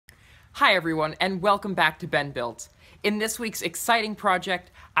Hi everyone, and welcome back to Ben Builds. In this week's exciting project,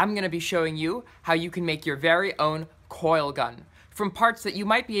 I'm going to be showing you how you can make your very own coil gun from parts that you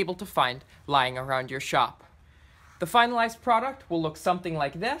might be able to find lying around your shop. The finalized product will look something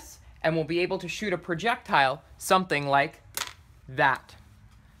like this, and we'll be able to shoot a projectile something like that.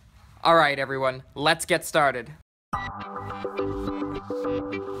 Alright everyone, let's get started.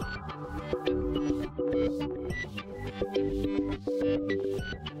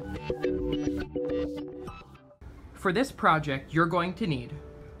 For this project, you're going to need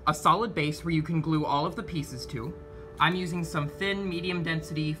a solid base where you can glue all of the pieces to. I'm using some thin, medium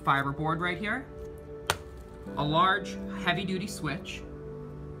density fiberboard right here, a large, heavy-duty switch,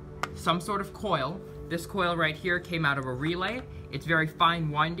 some sort of coil. This coil right here came out of a relay. It's very fine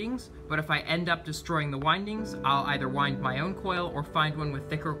windings, but if I end up destroying the windings, I'll either wind my own coil or find one with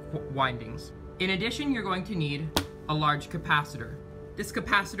thicker windings. In addition, you're going to need a large capacitor. This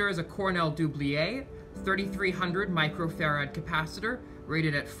capacitor is a Cornell Doublier 3300 microfarad capacitor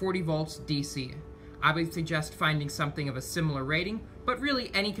rated at 40 volts DC. I would suggest finding something of a similar rating, but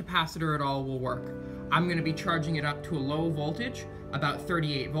really any capacitor at all will work. I'm going to be charging it up to a low voltage, about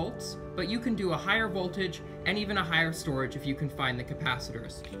 38 volts, but you can do a higher voltage and even a higher storage if you can find the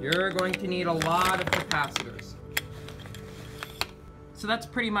capacitors. You're going to need a lot of capacitors. So that's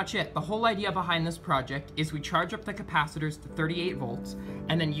pretty much it. The whole idea behind this project is we charge up the capacitors to 38 volts,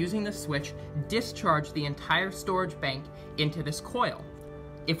 and then using the switch, discharge the entire storage bank into this coil.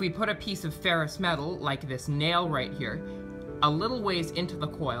 If we put a piece of ferrous metal, like this nail right here, a little ways into the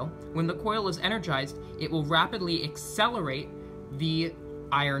coil, when the coil is energized, it will rapidly accelerate the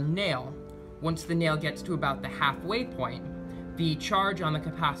iron nail. Once the nail gets to about the halfway point, the charge on the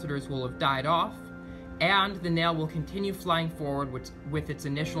capacitors will have died off, and the nail will continue flying forward with its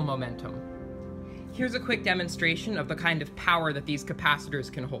initial momentum. Here's a quick demonstration of the kind of power that these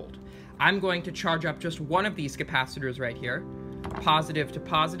capacitors can hold. I'm going to charge up just one of these capacitors right here, positive to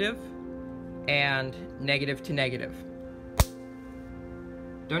positive, and negative to negative.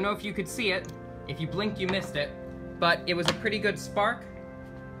 Don't know if you could see it. If you blinked, you missed it, but it was a pretty good spark.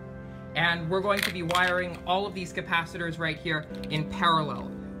 And we're going to be wiring all of these capacitors right here in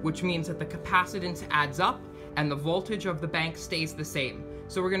parallel, which means that the capacitance adds up and the voltage of the bank stays the same.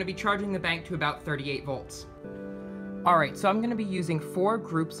 So we're going to be charging the bank to about 38 volts. Alright, so I'm going to be using 4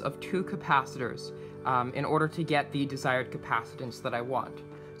 groups of 2 capacitors in order to get the desired capacitance that I want.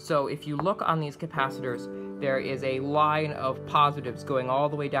 So if you look on these capacitors, there is a line of positives going all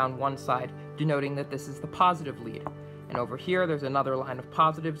the way down one side, denoting that this is the positive lead. And over here, there's another line of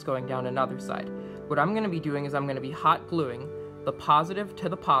positives going down another side. What I'm going to be doing is I'm going to be hot gluing the positive to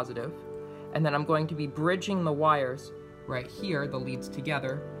the positive, and then I'm going to be bridging the wires right here, the leads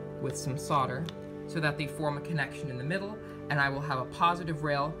together, with some solder, so that they form a connection in the middle, and I will have a positive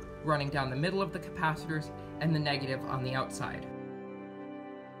rail running down the middle of the capacitors and the negative on the outside.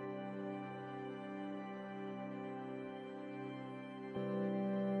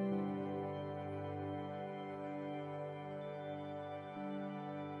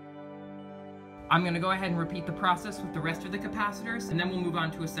 I'm going to go ahead and repeat the process with the rest of the capacitors, and then we'll move on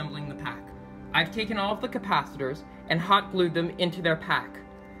to assembling the pack. I've taken all of the capacitors and hot glued them into their pack.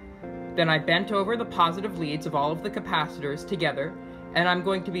 Then I bent over the positive leads of all of the capacitors together, and I'm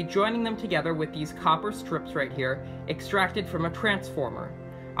going to be joining them together with these copper strips right here, extracted from a transformer.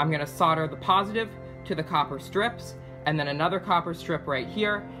 I'm going to solder the positive to the copper strips, and then another copper strip right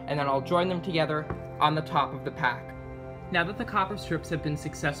here, and then I'll join them together on the top of the pack. Now that the copper strips have been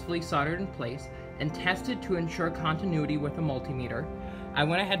successfully soldered in place and tested to ensure continuity with a multimeter, I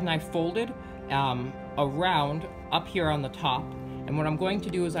went ahead and I folded around up here on the top, and what I'm going to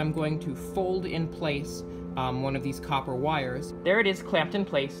do is I'm going to fold in place one of these copper wires. There it is, clamped in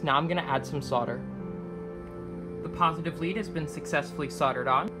place. Now I'm going to add some solder. The positive lead has been successfully soldered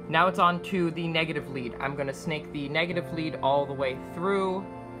on. Now it's on to the negative lead. I'm going to snake the negative lead all the way through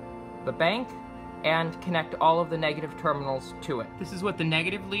the bank and connect all of the negative terminals to it. This is what the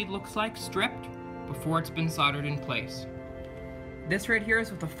negative lead looks like, stripped, before it's been soldered in place. This right here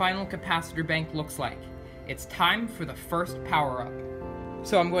is what the final capacitor bank looks like. It's time for the first power-up.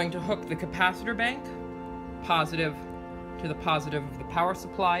 So I'm going to hook the capacitor bank, positive to the positive of the power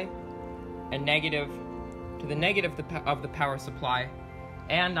supply, and negative to the negative of the power supply,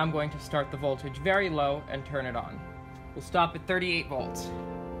 and I'm going to start the voltage very low and turn it on. We'll stop at 38 volts.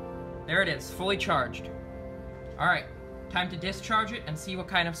 There it is, fully charged. Alright, time to discharge it and see what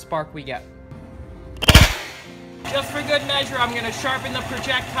kind of spark we get. Just for good measure, I'm going to sharpen the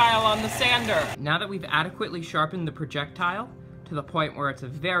projectile on the sander. Now that we've adequately sharpened the projectile to the point where it's a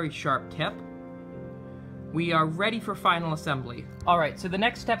very sharp tip, we are ready for final assembly. Alright, so the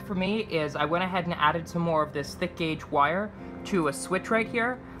next step for me is I went ahead and added some more of this thick gauge wire to a switch right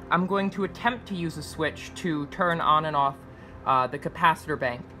here. I'm going to attempt to use a switch to turn on and off the capacitor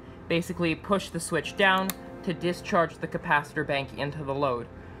bank. Basically push the switch down to discharge the capacitor bank into the load.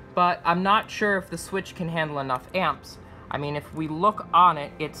 But I'm not sure if the switch can handle enough amps. I mean, if we look on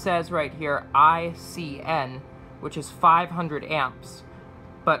it, it says right here ICN, which is 500 amps.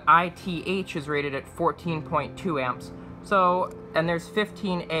 But ITH is rated at 14.2 amps. So, and there's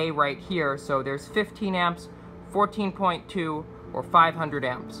 15A right here, so there's 15 amps, 14.2, or 500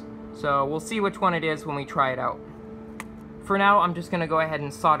 amps. So we'll see which one it is when we try it out. For now, I'm just going to go ahead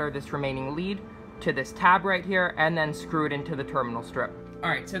and solder this remaining lead to this tab right here, and then screw it into the terminal strip.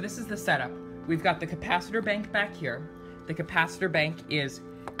 Alright, so this is the setup. We've got the capacitor bank back here. The capacitor bank is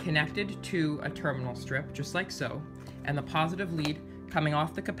connected to a terminal strip, just like so, and the positive lead coming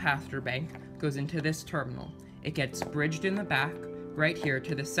off the capacitor bank goes into this terminal. It gets bridged in the back, right here,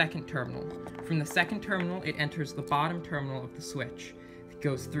 to the second terminal. From the second terminal, it enters the bottom terminal of the switch. It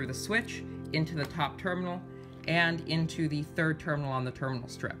goes through the switch, into the top terminal, and into the third terminal on the terminal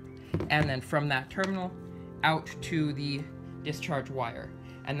strip. And then from that terminal, out to the discharge wire.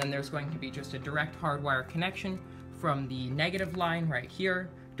 And then there's going to be just a direct hardwire connection from the negative line right here,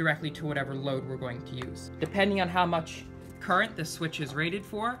 directly to whatever load we're going to use. Depending on how much current the switch is rated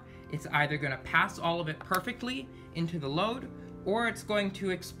for, it's either going to pass all of it perfectly into the load, or it's going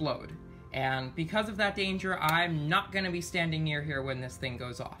to explode. And because of that danger, I'm not going to be standing near here when this thing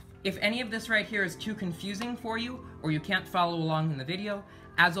goes off. If any of this right here is too confusing for you, or you can't follow along in the video,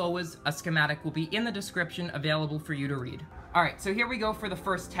 as always, a schematic will be in the description available for you to read. Alright, so here we go for the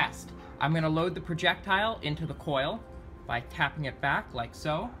first test. I'm going to load the projectile into the coil by tapping it back like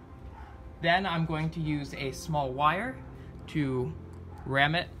so. Then I'm going to use a small wire to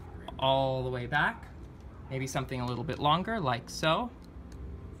ram it all the way back. Maybe something a little bit longer, like so.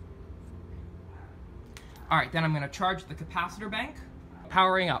 Alright, then I'm going to charge the capacitor bank.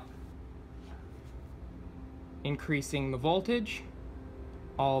 Powering up. Increasing the voltage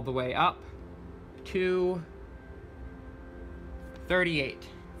all the way up to 38.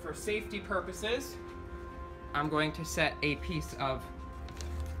 For safety purposes, I'm going to set a piece of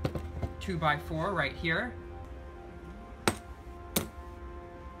 2x4 right here.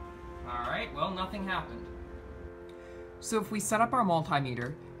 Alright, well, nothing happened. So if we set up our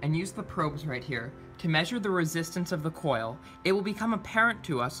multimeter and use the probes right here to measure the resistance of the coil, it will become apparent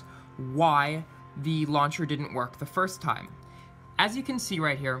to us why the launcher didn't work the first time. As you can see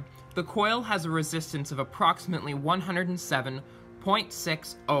right here, the coil has a resistance of approximately 107.6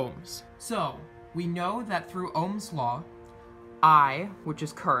 ohms. So, we know that through Ohm's law, I, which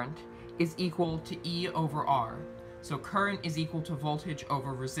is current, is equal to E over R. So current is equal to voltage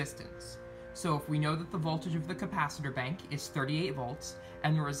over resistance. So if we know that the voltage of the capacitor bank is 38 volts,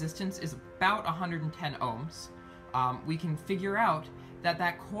 and the resistance is about 110 ohms, we can figure out that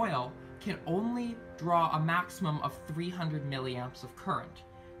that coil can only draw a maximum of 300 milliamps of current.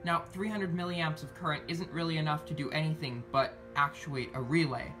 Now, 300 milliamps of current isn't really enough to do anything but actuate a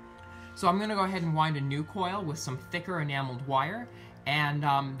relay. So I'm going to go ahead and wind a new coil with some thicker enameled wire, and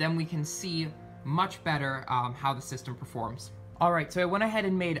then we can see much better how the system performs. Alright, so I went ahead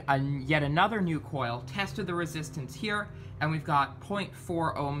and made yet another new coil, tested the resistance here, and we've got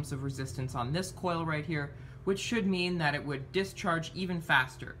 0.4 ohms of resistance on this coil right here, which should mean that it would discharge even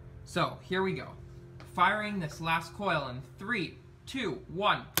faster. So, here we go. Firing this last coil in 3, 2,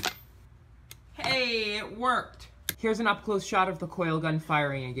 1. Hey, it worked! Here's an up-close shot of the coil gun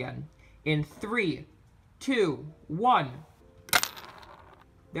firing again. In 3, 2, 1.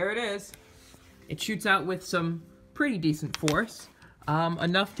 There it is. It shoots out with some pretty decent force,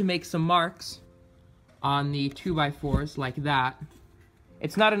 enough to make some marks on the 2x4s like that.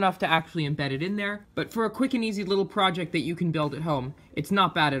 It's not enough to actually embed it in there, but for a quick and easy little project that you can build at home, it's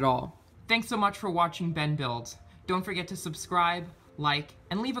not bad at all. Thanks so much for watching Ben Builds. Don't forget to subscribe, like,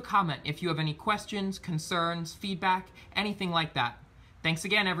 and leave a comment if you have any questions, concerns, feedback, anything like that. Thanks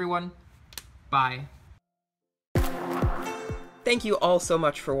again, everyone. Bye. Thank you all so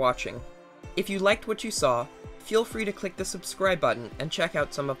much for watching. If you liked what you saw, feel free to click the subscribe button and check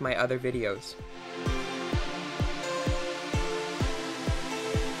out some of my other videos.